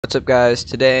What's up, guys?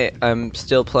 Today I'm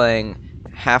still playing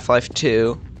Half-Life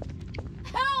 2,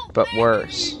 Help but me!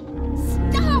 worse.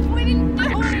 Stop! We didn't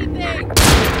do anything!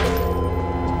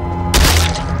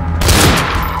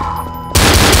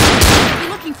 We're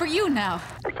looking for you now.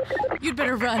 You'd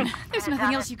better run. There's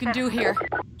nothing else you can do here.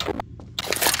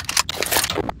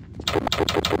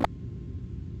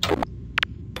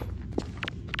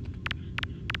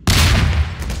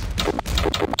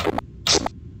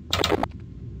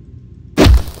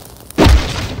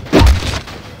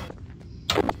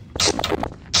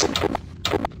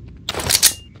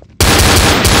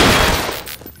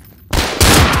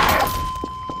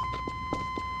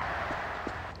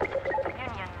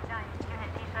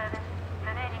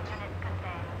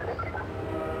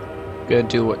 Gonna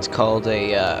do what's called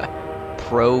a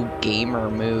pro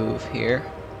gamer move here.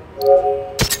 Oh,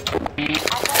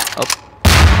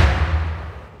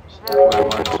 that's what I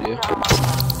wanted to do.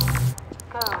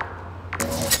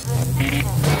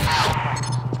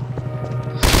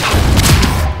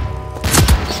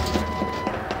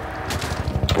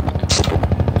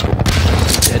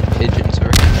 Dead pigeons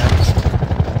are next.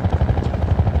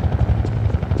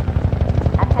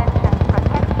 Attention,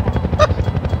 protection.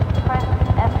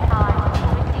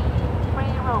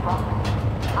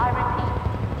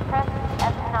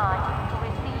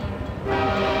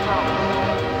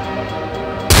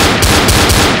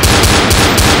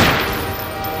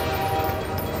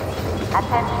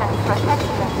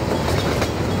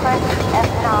 Press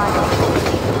F9 to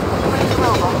receive free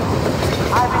robots.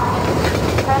 I repeat,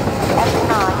 press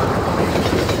F9 to receive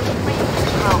free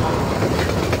robots.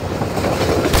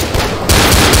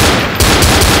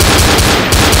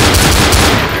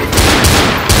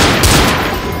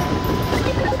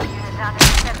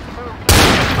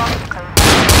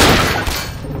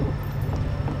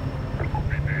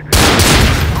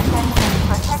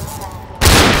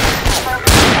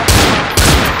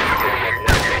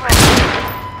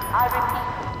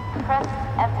 Press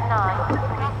F9 to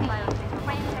receive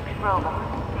free robots.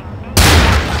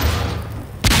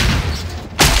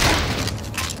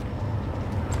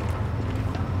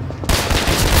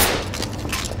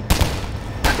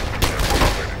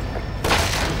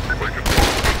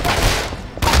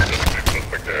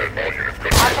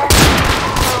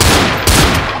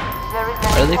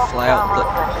 Why do they fly out the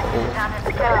hole?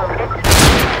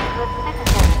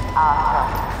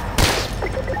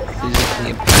 Physically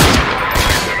impossible.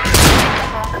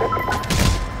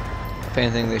 If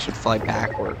anything, they should fly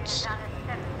backwards.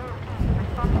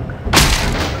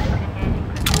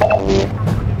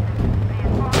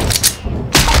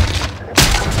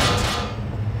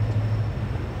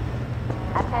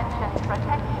 Attention,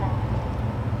 protection.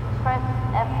 Press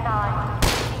F9.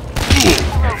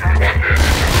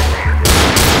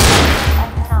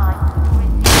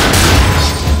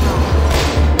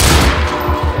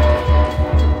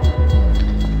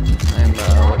 I'm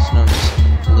what's known as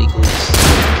legalist.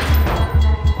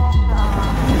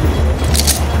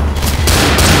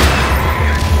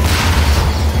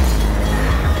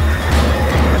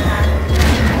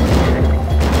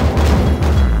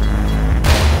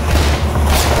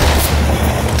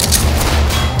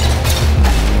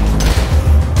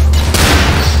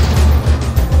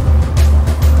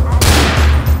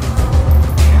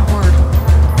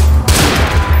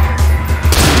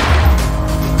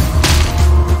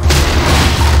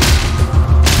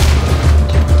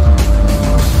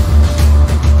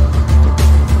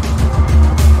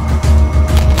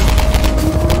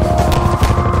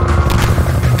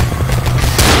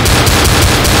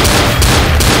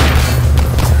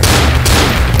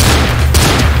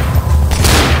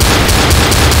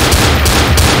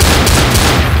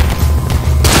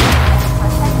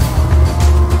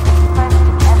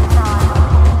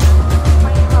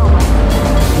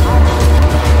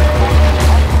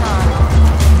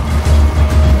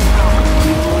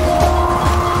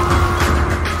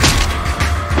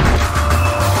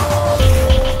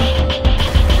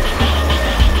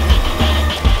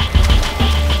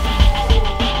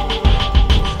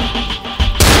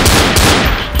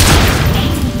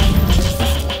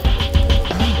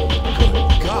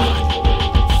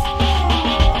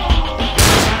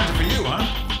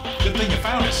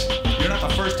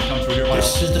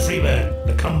 This is the Freeman.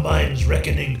 The Combine's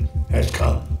reckoning has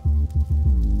come.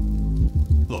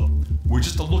 Look, we're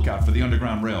just a lookout for the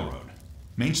Underground Railroad.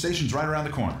 Main station's right around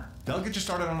the corner. They'll get you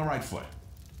started on the right foot.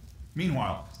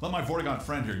 Meanwhile, let my Vortigaunt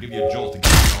friend here give you a jolt to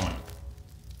get you going.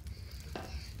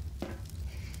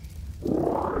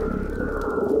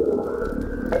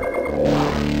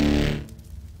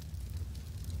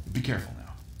 Be careful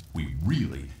now. We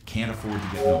really can't afford to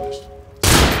get noticed.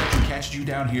 You catches you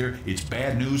down here, it's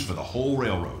bad news for the whole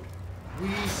railroad. We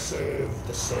serve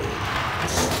the same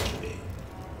history.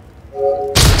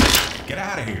 Get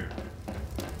out of here.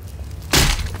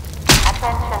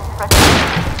 Attention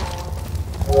protection.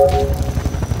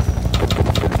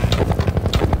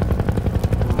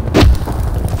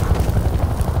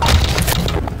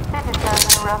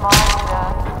 Citizen reminder.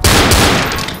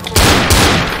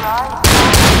 Right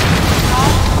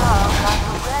round, like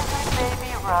a red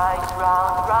baby, right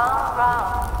round, round,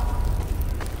 round.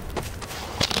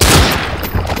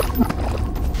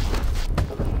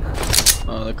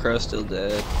 Oh, the crow's still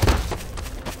dead.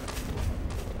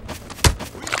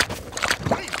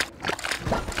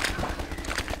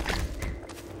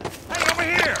 Hey, over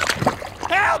here!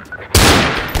 Help!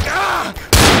 Ah!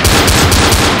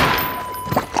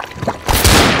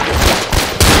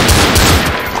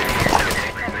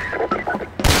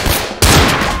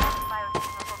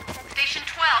 Station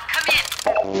 12, come in.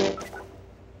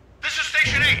 This is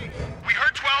Station 8. We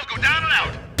heard 12 go down and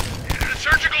out. The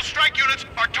surgical strike units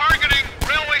are targeting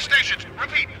railway stations.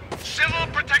 Repeat, civil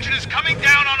protection is coming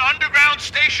down on underground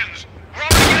stations. We're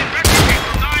already getting refugees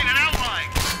from 9 and outlying.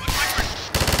 Looks like we're...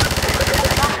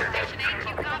 Station 8,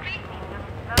 you copy?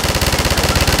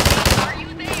 Are you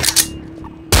there?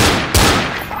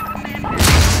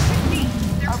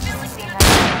 They're filling the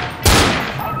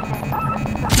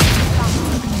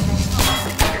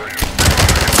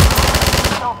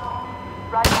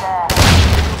Right there.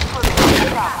 Put it down.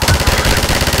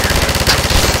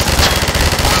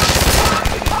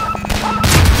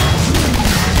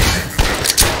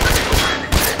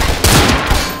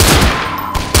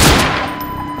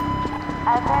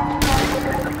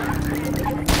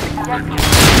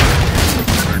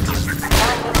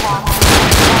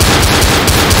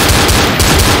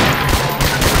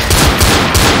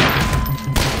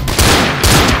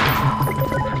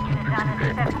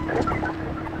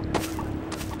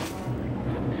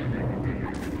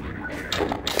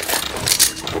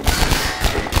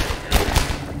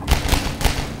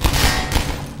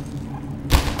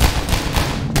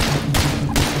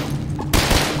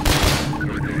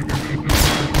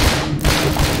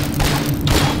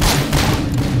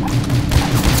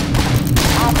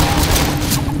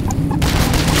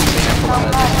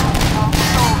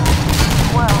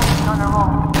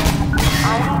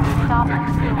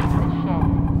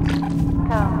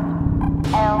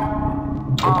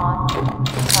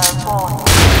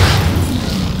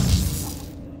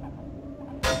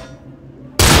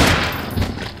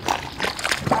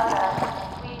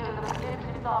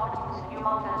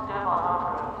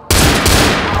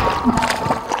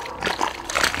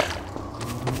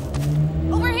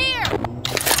 Over here!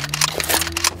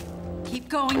 Keep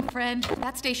going, friend.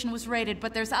 That station was raided,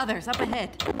 but there's others up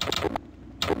ahead.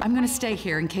 I'm gonna stay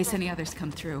here in case any others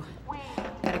come through.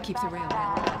 Gotta keep the railway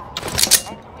alive.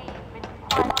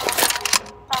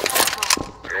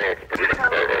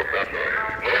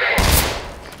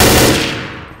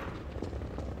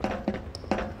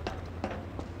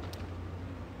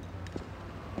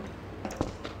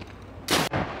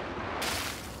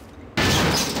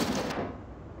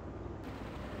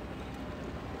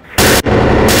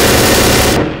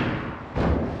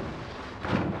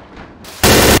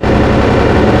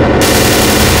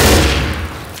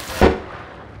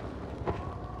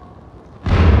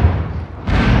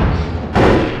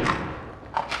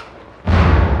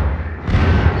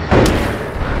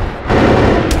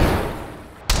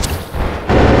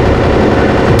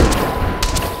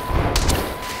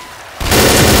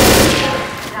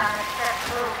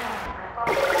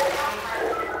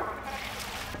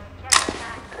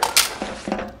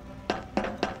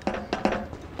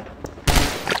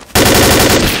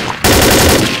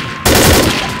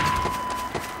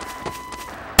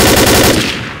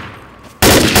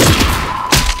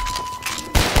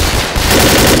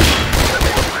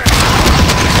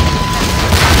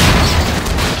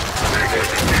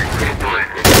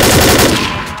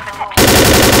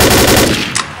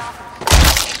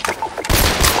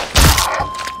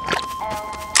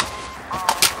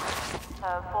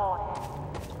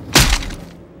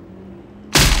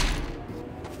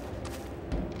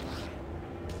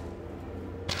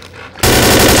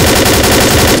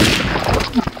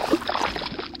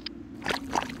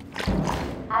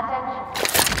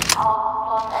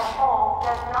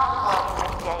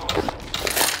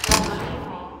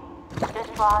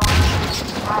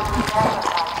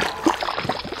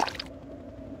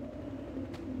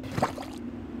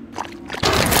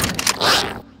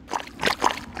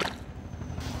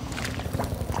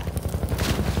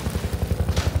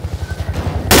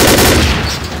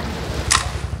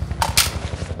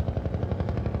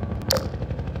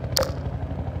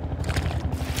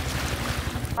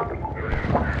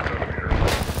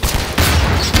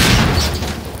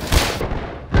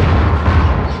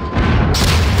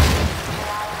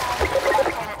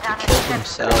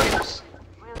 themselves.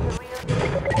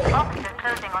 Officer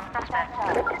closing on suspect.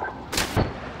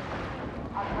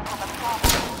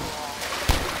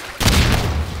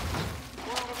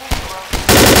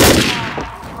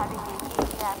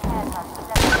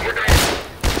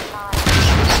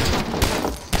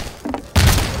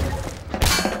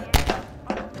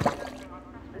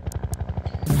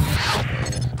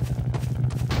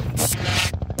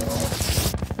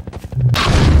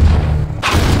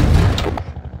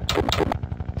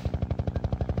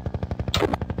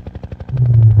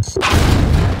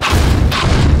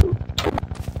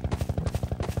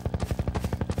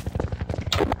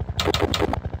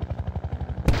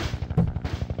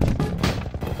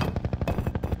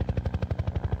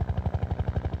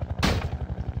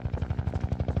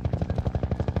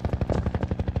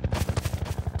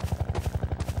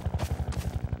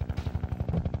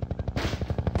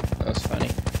 That was funny.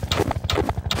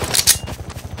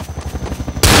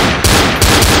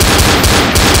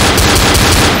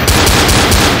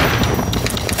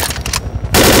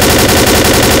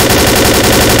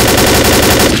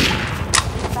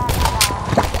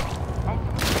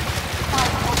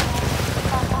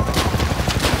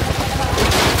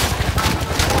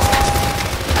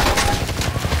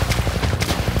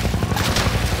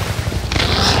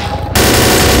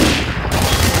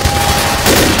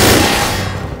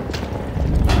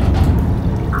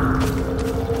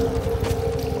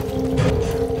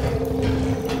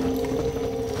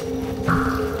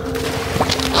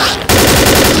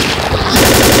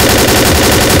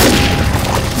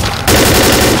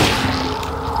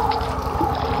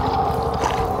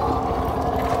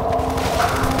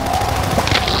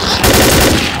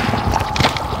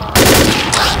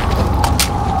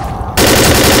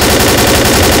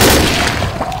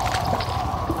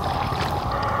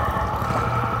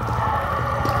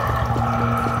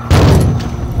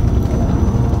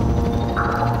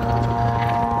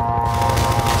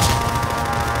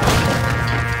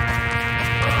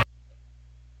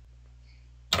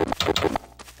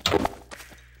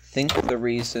 I think the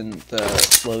reason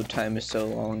the load time is so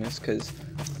long is because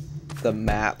the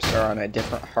maps are on a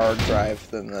different hard drive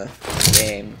than the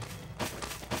game.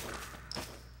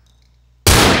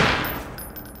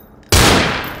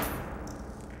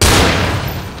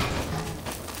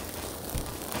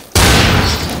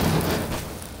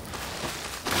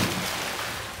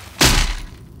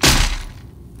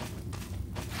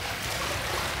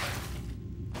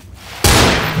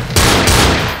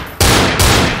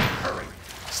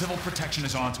 Civil protection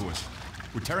is onto us.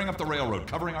 We're tearing up the railroad,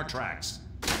 covering our tracks.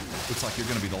 Looks like you're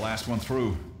gonna be the last one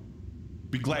through.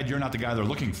 Be glad you're not the guy they're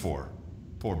looking for.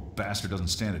 Poor bastard doesn't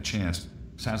stand a chance.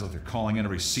 Sounds like they're calling in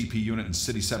every CP unit in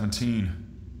City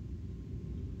 17.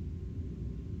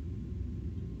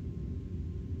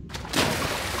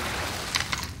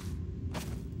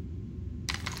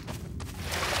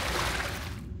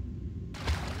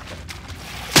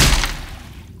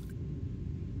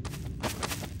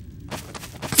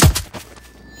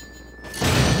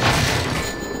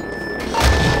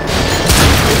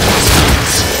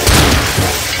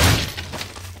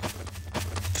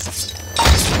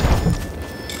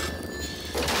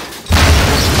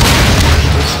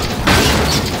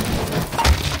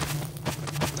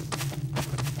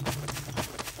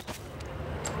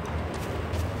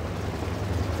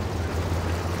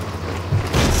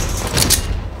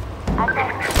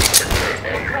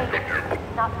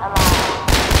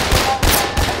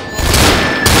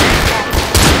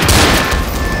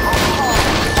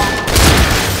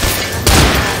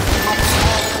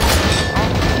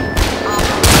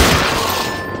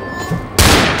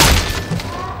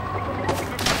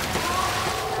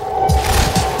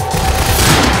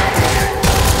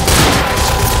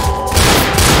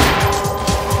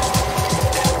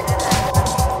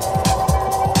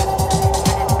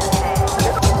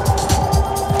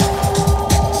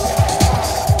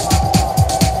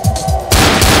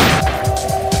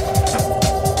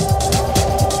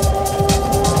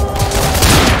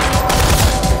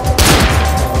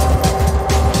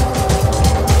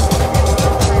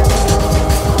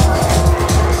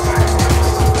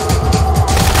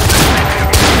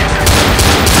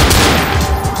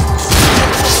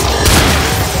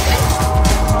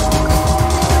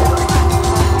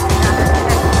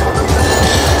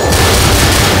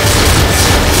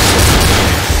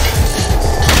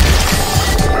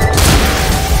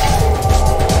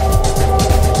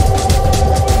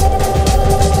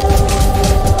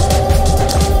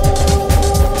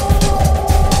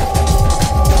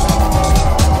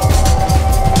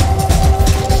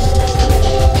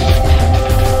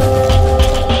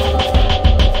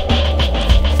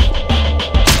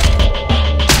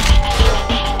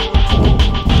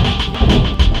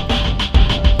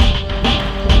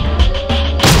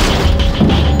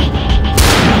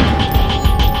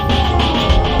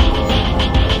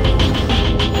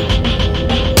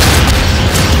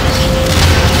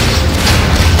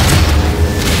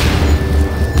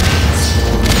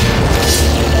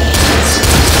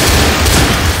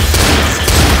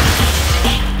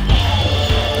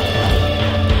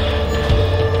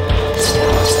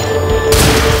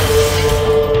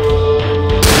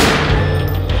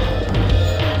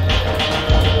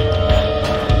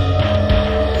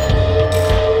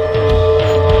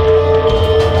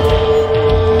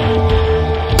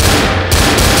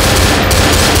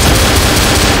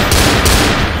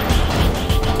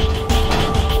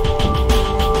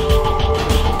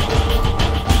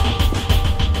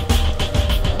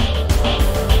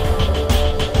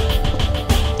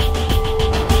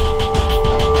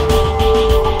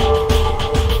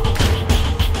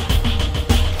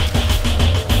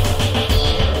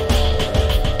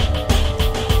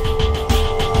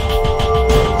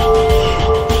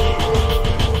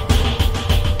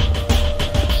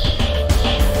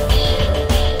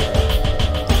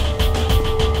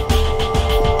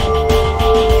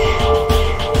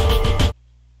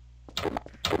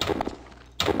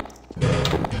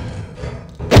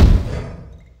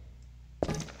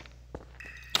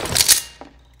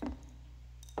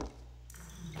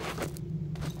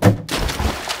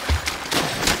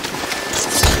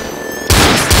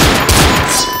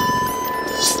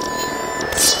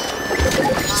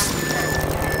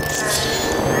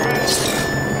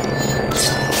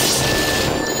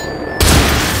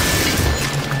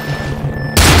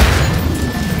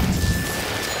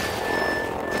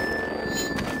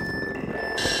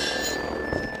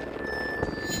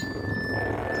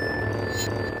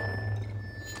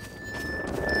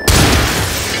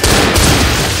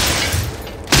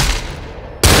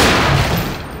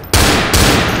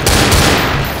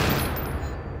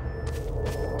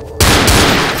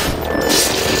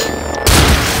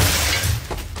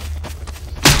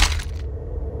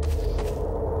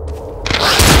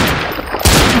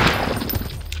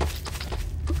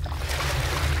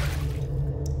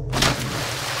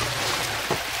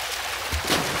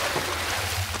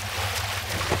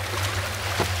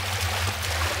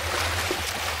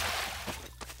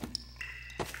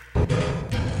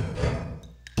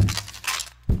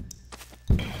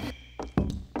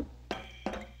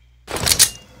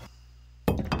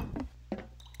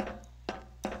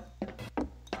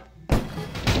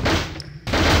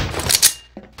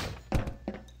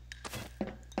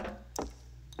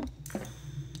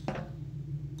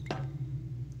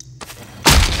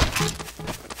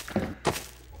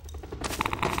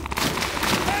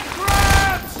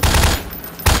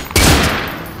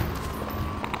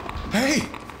 Hey!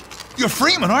 You're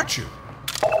Freeman, aren't you?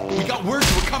 We got word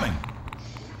you were coming.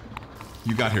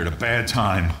 You got here at a bad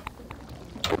time.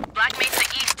 Black Mesa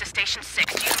East to Station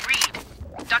 6. Do you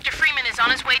read? Dr. Freeman is on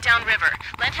his way downriver.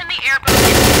 Lend him the airboat.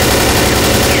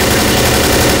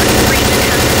 Freeman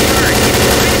has returned. It's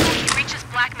critical he reaches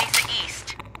Black Mesa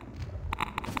East.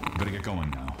 Better get going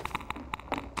now.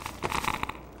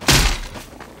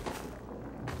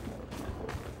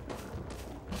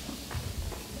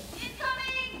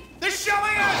 Incoming! They're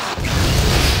shelling us!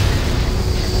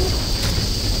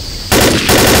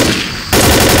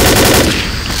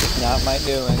 Not my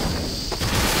doing.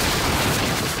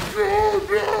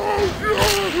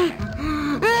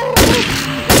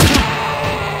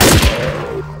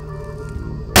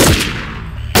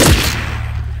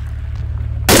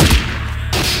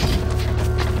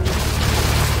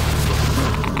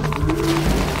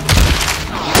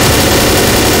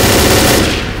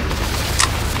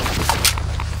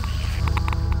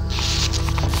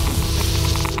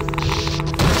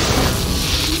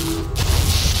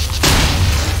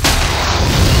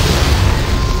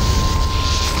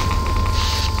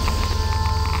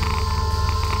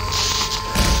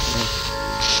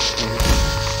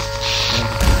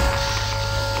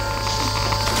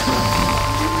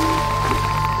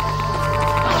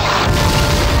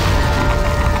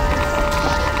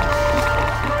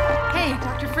 Hey,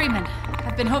 Dr. Freeman.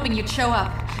 I've been hoping you'd show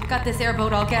up. Got this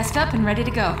airboat all gassed up and ready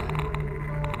to go.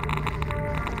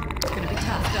 It's gonna be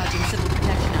tough dodging civil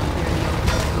protection out there in the open.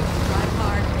 Drive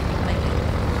hard, maybe make it.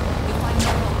 You'll find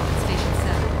no home at Station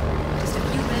 7. Just a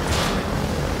few minutes further.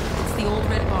 It's the old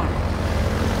red barn.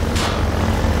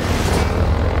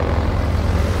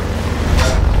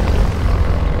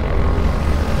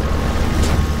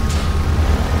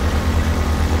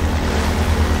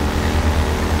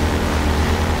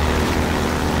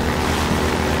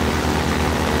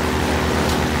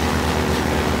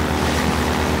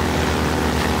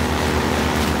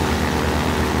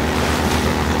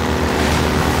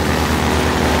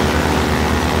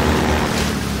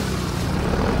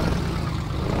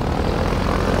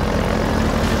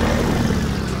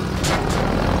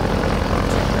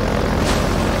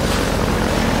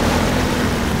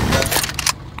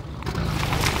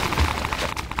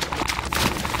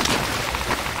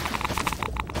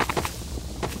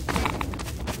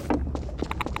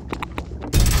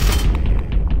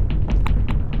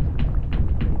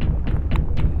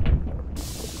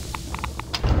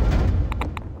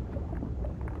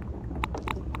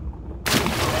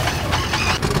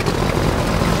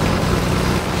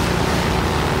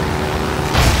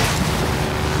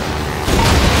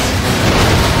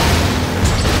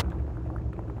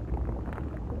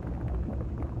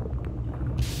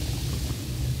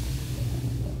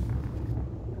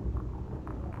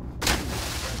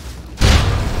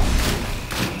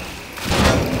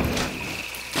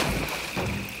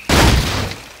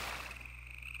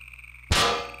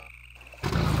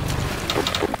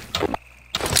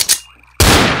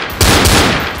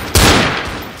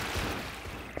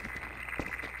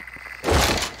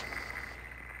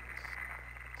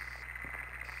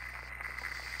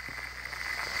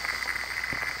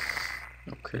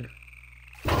 Okay.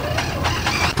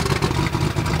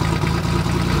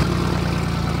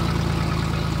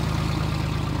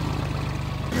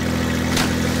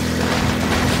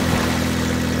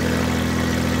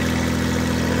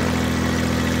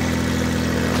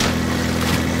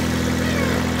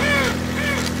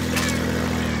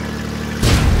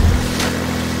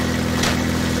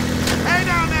 Hey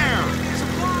down there!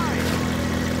 Supplies!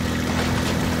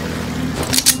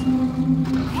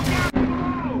 Look out below!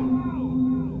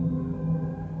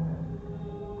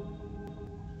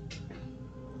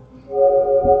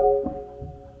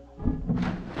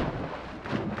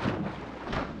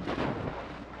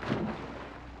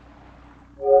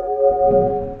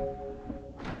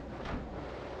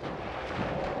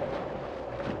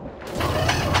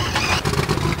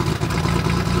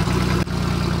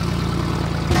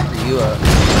 Are you a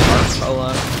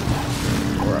marshmallow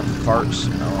or a fart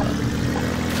smeller?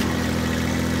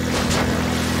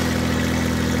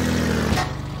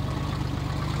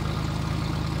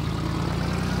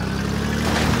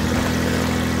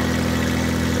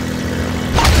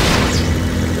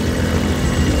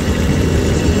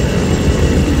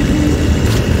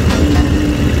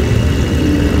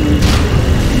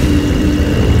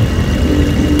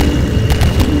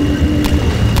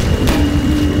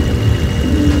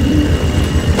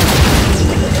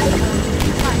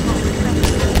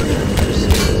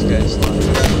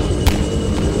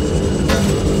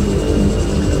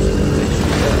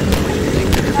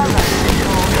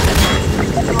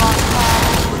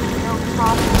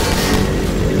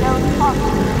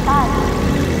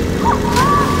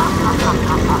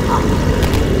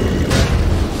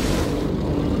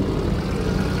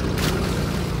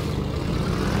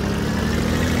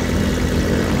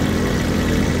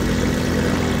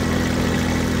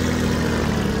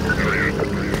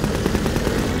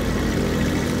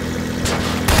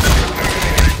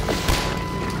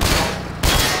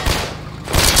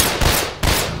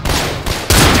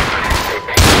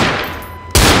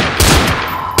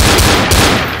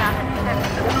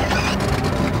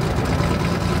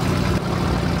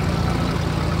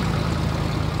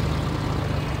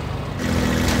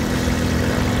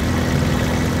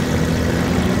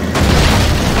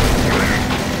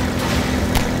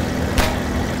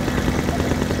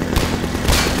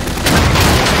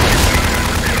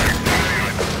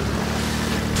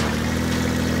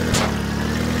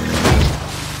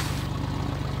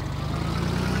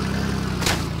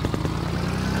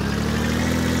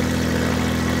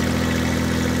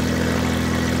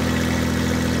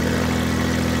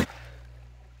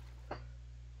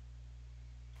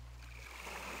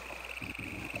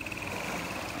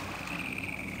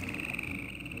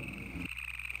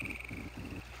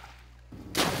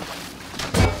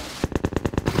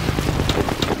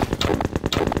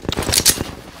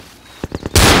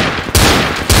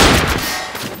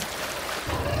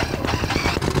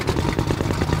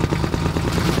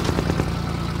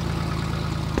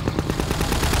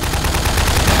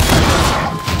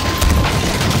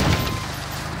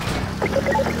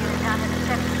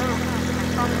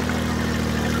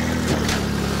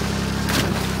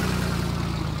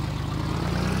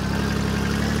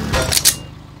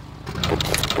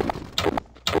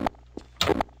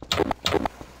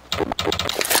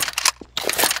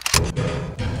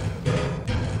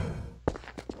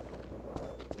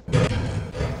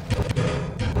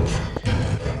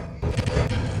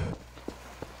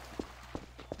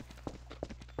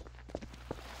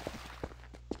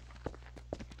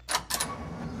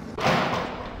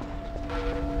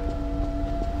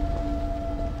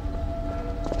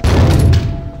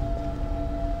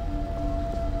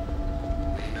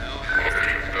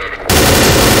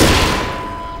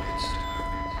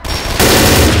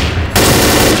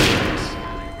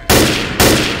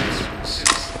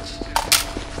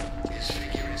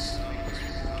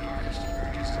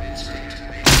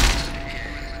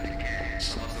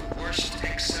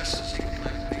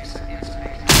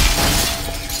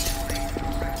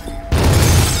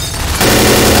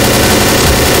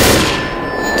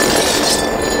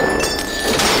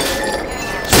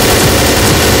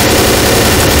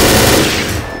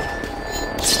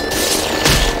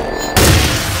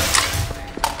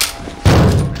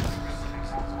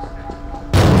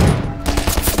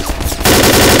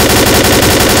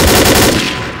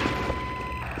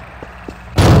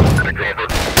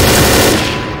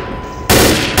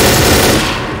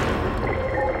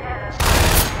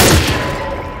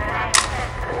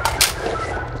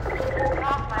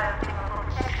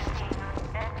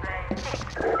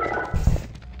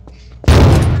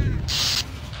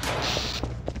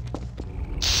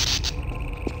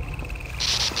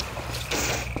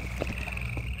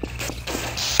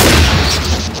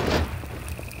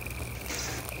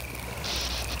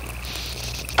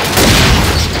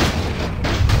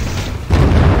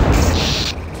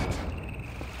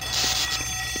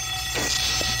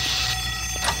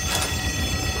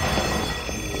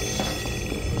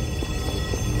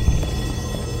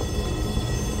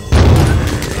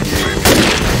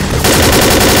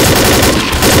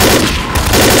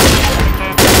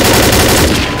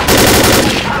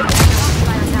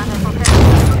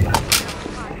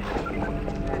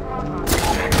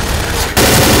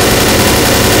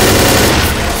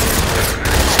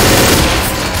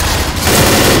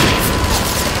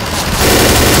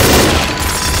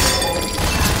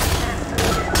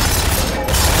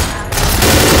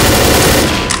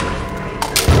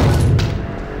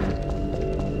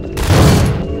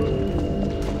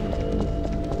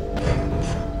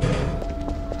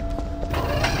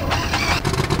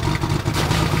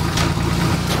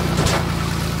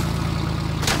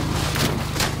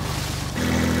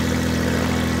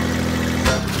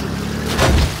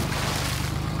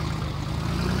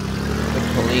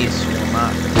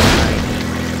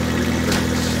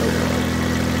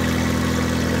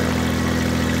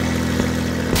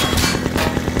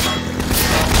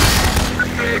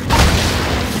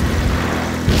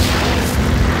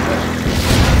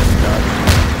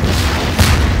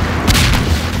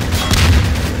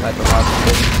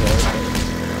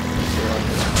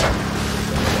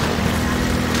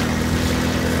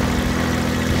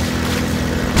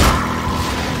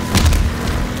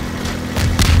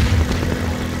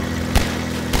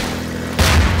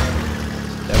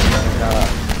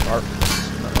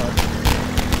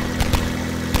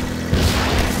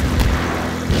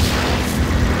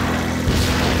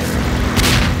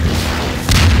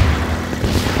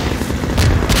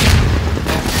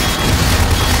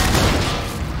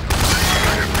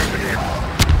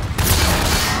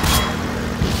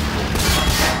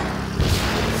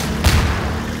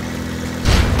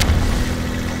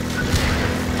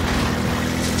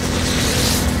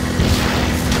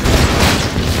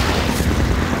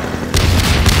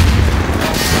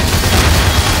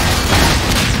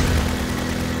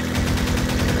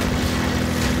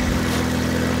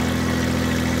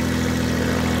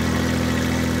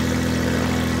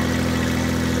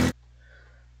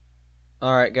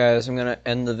 Alright guys, I'm gonna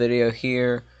end the video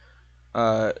here.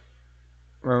 Remember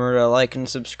to like and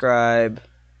subscribe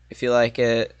if you like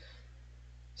it.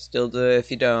 Still do it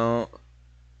if you don't.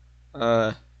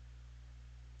 And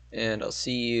I'll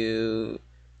see you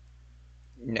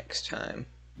next time.